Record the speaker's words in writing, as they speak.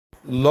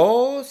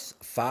Los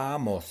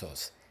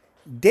famosos.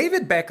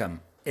 David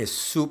Beckham es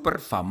súper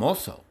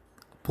famoso.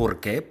 ¿Por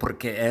qué?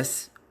 Porque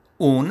es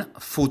un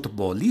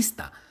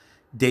futbolista.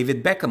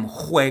 David Beckham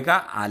juega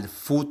al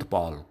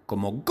fútbol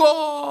como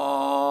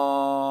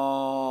 ¡Gol!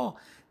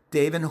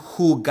 David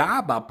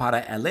jugaba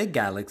para LA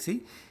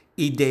Galaxy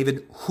y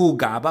David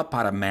jugaba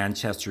para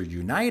Manchester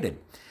United.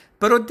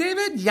 Pero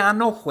David ya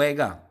no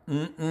juega.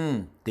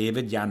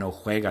 David ya no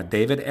juega.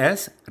 David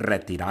es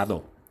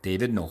retirado.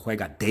 David no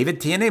juega. David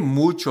tiene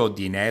mucho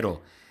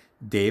dinero.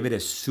 David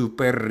es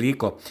súper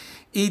rico.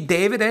 Y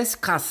David es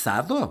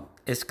casado.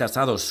 Es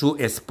casado. Su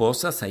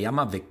esposa se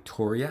llama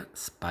Victoria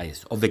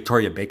Spice. O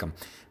Victoria Beckham.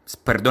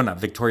 Perdona,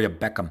 Victoria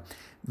Beckham.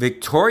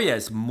 Victoria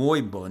es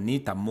muy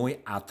bonita, muy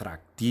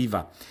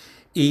atractiva.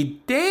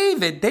 Y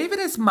David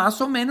es más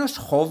o menos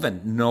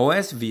joven, no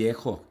es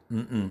viejo.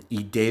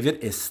 Y David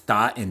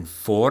está en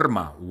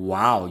forma.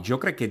 Wow, yo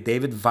creo que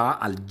David va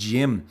al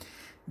gym.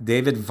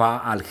 David va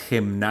al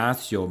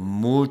gimnasio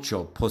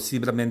mucho,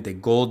 posiblemente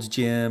Gold's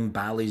Gym,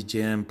 Bally's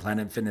Gym,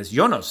 Planet Fitness,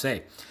 yo no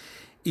sé.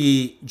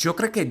 Y yo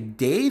creo que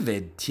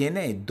David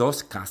tiene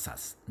dos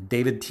casas.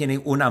 David tiene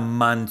una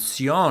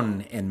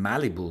mansión en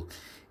Malibu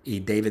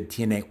y David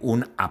tiene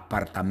un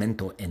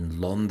apartamento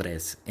en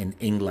Londres, en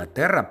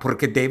Inglaterra,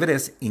 porque David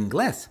es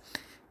inglés.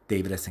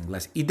 David es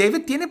inglés. Y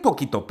David tiene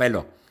poquito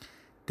pelo.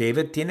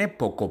 David tiene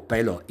poco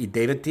pelo y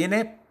David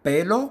tiene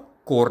pelo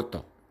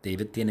corto.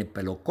 David tiene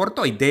pelo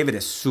corto y David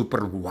es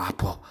súper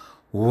guapo.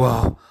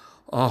 Wow.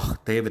 Oh,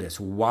 David es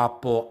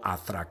guapo,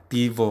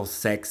 atractivo,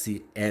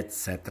 sexy,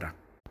 etc.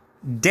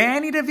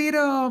 Danny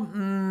DeVito,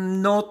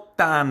 no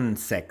tan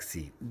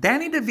sexy.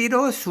 Danny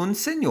DeVito es un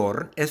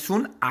señor, es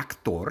un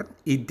actor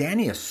y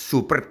Danny es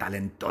súper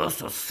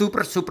talentoso,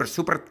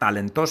 súper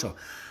talentoso.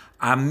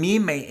 A mí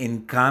me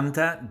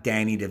encanta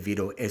Danny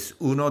DeVito, es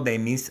uno de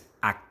mis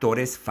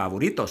actores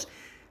favoritos.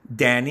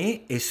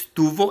 Danny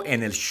estuvo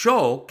en el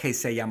show que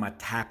se llama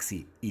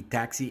Taxi y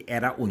Taxi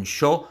era un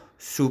show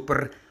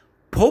súper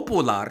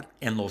popular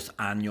en los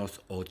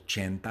años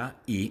 80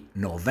 y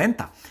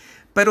 90.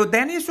 Pero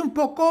Danny es un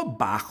poco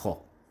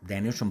bajo.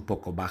 Danny es un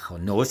poco bajo.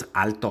 No es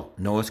alto.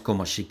 No es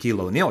como Shaquille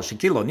O'Neal.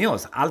 Shaquille O'Neal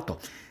es alto.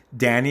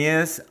 Danny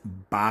es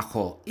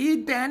bajo.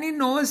 Y Danny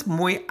no es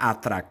muy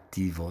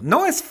atractivo.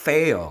 No es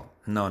feo.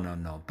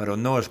 No. Pero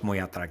no es muy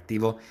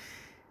atractivo.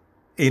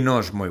 Y no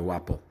es muy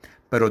guapo.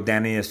 Pero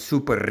Danny es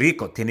súper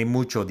rico. Tiene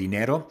mucho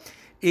dinero.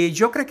 Y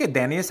yo creo que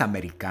Danny es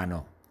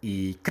americano.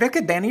 Y creo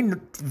que Danny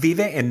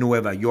vive en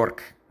Nueva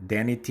York.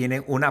 Danny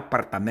tiene un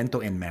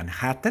apartamento en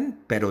Manhattan,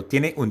 pero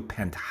tiene un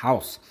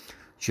penthouse.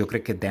 Yo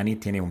creo que Danny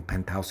tiene un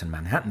penthouse en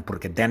Manhattan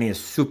porque Danny es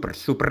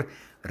súper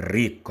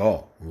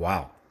rico.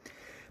 Wow.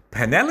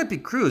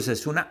 Penélope Cruz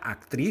es una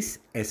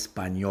actriz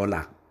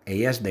española.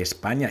 Ella es de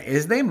España.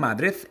 Es de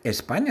Madrid,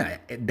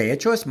 España. De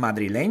hecho, es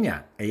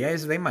madrileña. Ella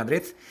es de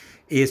Madrid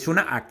y es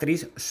una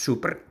actriz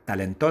súper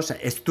talentosa.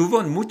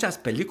 Estuvo en muchas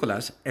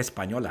películas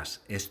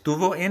españolas.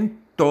 Estuvo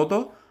en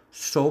Todo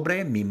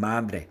sobre mi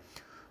madre.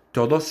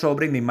 Todo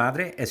sobre mi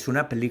madre es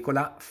una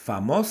película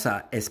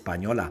famosa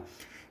española.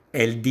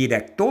 El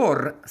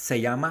director se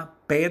llama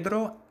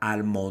Pedro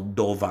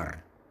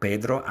Almodóvar.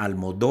 Pedro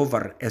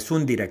Almodóvar es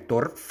un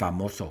director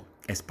famoso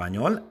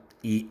español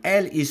y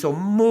él hizo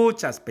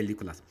muchas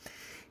películas.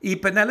 Y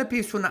Penélope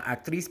es una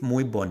actriz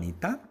muy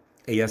bonita.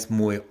 Ella es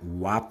muy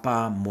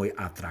guapa, muy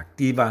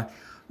atractiva.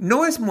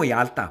 No es muy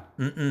alta.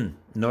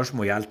 No es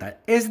muy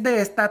alta. Es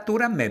de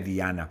estatura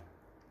mediana.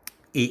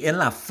 Y en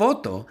la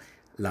foto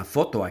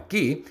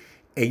aquí,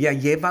 ella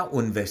lleva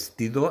un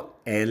vestido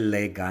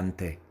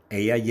elegante.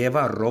 Ella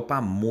lleva ropa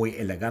muy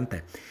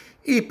elegante.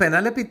 Y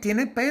Penélope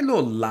tiene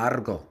pelo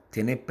largo.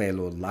 Tiene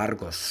pelo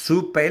largo.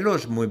 Su pelo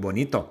es muy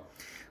bonito.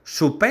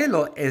 Su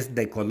pelo es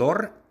de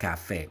color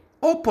café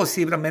o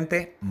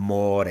posiblemente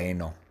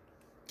moreno.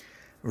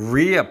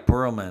 Rhea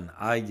Perlman,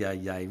 ay.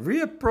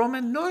 Rhea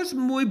Perlman no es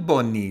muy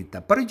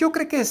bonita, pero yo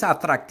creo que es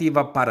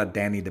atractiva para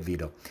Danny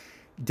DeVito.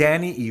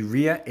 Danny y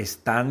Rhea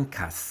están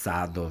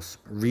casados.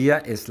 Rhea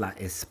es la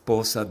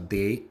esposa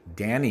de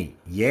Danny.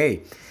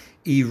 Yay.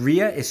 Y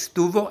Rhea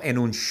estuvo en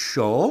un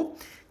show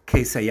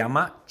que se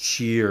llama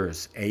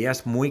Cheers. Ella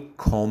es muy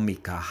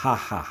cómica.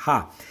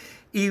 Ja.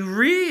 Y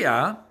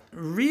Rhea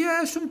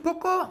es un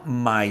poco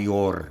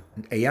mayor.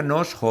 Ella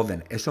no es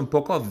joven, es un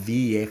poco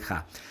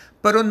vieja.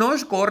 Pero no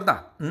es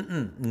gorda.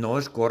 No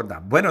es gorda.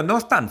 Bueno, no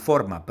está en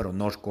forma, pero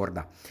no es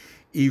gorda.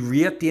 Y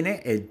Rhea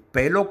tiene el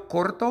pelo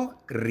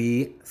corto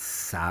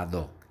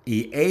rizado.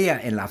 Y ella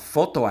en la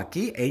foto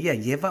aquí, ella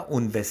lleva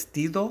un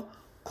vestido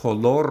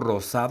color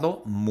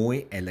rosado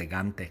muy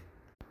elegante.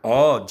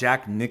 Oh,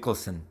 Jack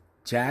Nicholson.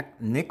 Jack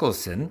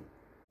Nicholson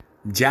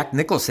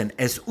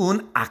es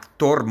un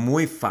actor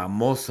muy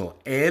famoso.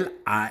 Él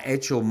ha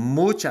hecho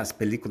muchas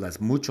películas,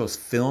 muchos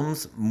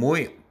films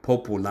muy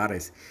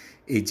populares.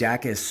 Y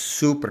Jack es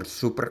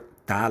súper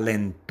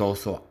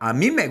talentoso. A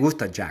mí me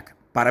gusta Jack.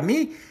 Para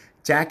mí,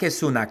 Jack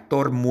es un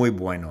actor muy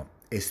bueno.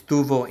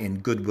 Estuvo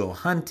en Good Will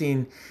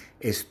Hunting,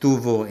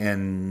 estuvo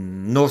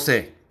en, no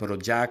sé, pero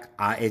Jack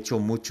ha hecho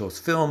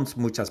muchos films,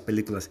 muchas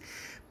películas.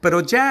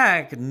 Pero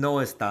Jack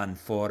no está en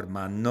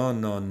forma,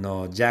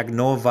 no. Jack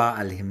no va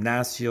al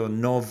gimnasio,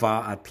 no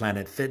va al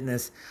Planet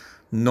Fitness,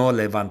 no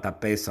levanta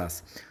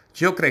pesas.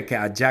 Yo creo que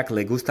a Jack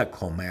le gusta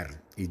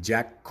comer y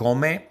Jack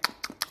come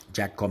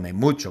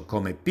mucho,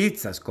 come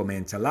pizzas, come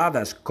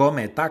ensaladas,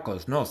 come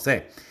tacos, no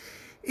sé.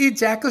 Y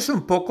Jack es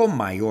un poco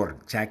mayor,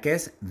 Jack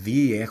es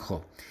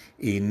viejo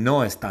y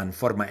no está en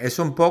forma, es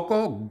un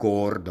poco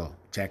gordo.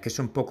 Jack es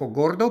un poco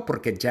gordo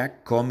porque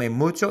Jack come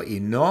mucho y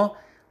no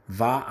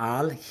va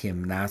al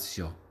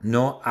gimnasio,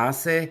 no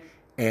hace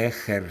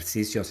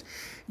ejercicios.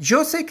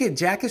 Yo sé que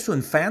Jack es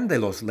un fan de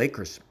los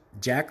Lakers.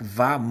 Jack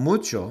va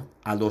mucho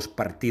a los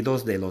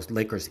partidos de los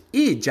Lakers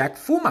y Jack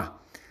fuma.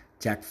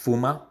 Jack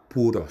fuma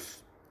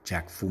puros.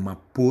 Jack fuma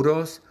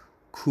puros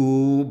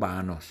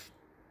cubanos.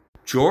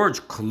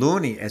 George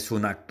Clooney es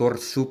un actor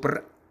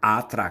súper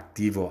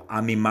atractivo.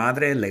 A mi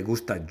madre le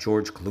gusta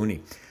George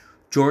Clooney.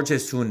 George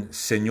es un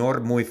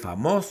señor muy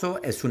famoso,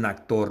 es un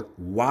actor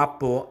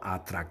guapo,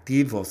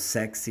 atractivo,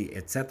 sexy,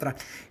 etc.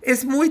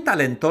 Es muy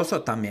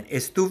talentoso también.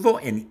 Estuvo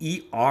en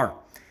ER.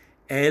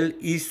 Él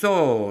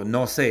hizo,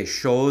 no sé,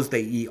 shows de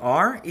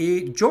ER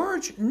y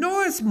George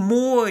no es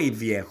muy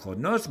viejo,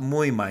 no es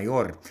muy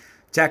mayor.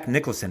 Jack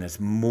Nicholson es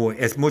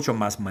mucho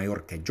más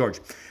mayor que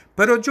George.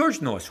 Pero George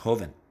no es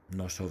joven,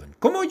 no es joven.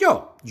 Como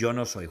yo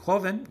no soy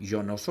joven,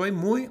 yo no soy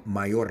muy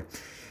mayor.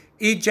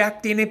 Y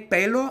Jack tiene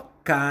pelo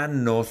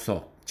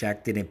canoso.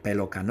 Jack tiene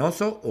pelo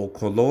canoso o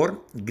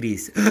color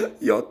gris.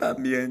 Yo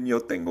también,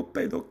 yo tengo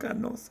pelo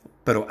canoso.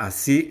 Pero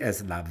así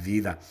es la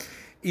vida.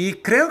 Y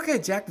creo que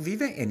Jack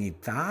vive en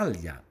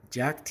Italia.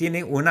 Jack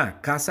tiene una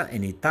casa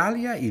en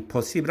Italia y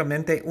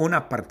posiblemente un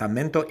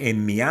apartamento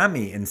en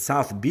Miami, en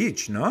South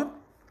Beach, ¿no?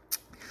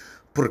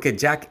 Porque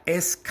Jack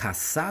es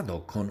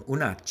casado con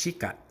una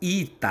chica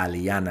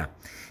italiana.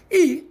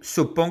 Y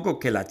supongo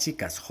que la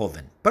chica es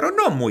joven, pero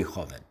no muy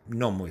joven,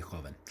 no muy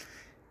joven.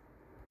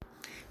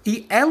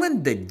 Y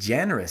Ellen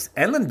DeGeneres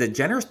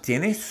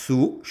tiene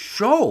su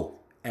show.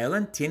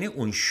 Ellen tiene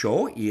un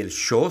show y el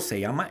show se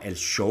llama El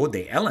Show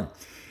de Ellen.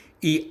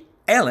 Y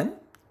Ellen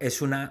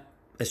es una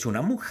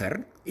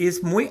mujer,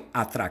 es muy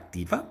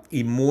atractiva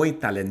y muy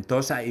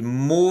talentosa y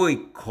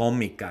muy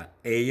cómica.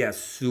 Ella es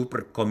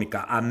súper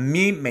cómica. A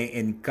mí me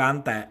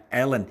encanta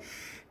Ellen.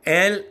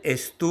 Él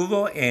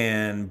estuvo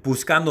en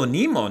Buscando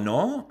Nemo,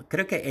 ¿no?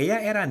 Creo que ella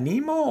era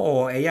Nemo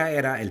o ella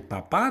era el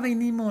papá de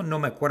Nemo, no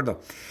me acuerdo.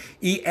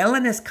 Y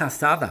Ellen es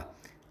casada.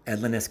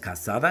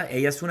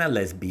 Ella es una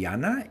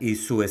lesbiana y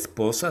su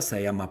esposa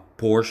se llama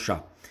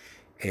Portia.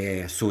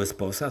 Su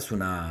esposa es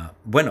una...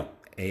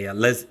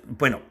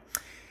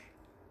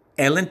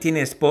 Ellen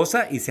tiene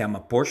esposa y se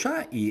llama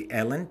Portia y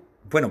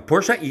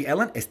Portia y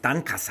Ellen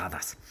están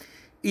casadas.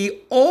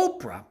 Y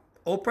Oprah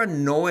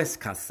no es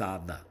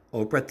casada.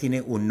 Oprah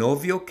tiene un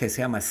novio que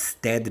se llama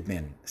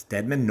Stedman.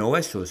 Stedman no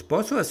es su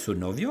esposo, es su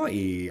novio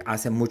y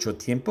hace mucho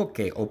tiempo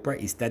que Oprah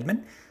y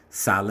Stedman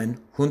salen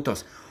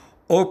juntos.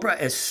 Oprah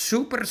es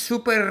súper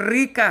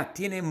rica,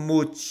 tiene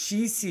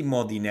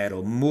muchísimo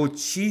dinero.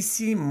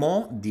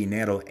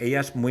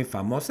 Ella es muy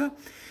famosa.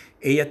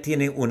 Ella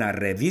tiene una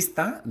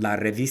revista, la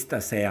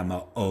revista se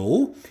llama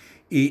O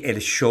y el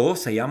show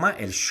se llama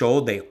El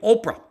Show de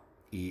Oprah.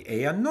 Y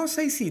ella no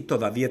sé si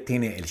todavía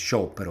tiene el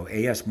show, pero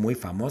ella es muy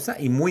famosa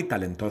y muy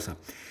talentosa.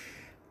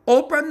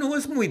 Oprah no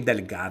es muy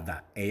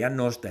delgada, ella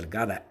no es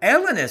delgada.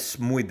 Ellen es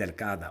muy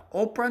delgada,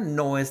 Oprah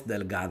no es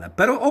delgada,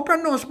 pero Oprah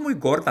no es muy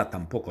gorda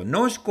tampoco,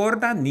 no es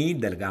gorda ni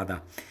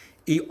delgada.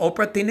 Y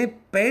Oprah tiene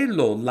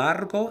pelo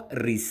largo,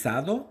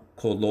 rizado,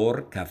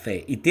 color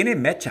café y tiene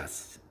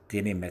mechas.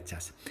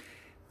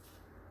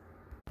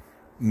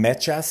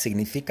 Mecha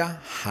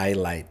significa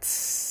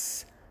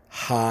highlights.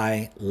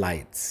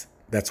 Highlights.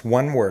 That's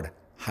one word,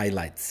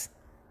 highlights.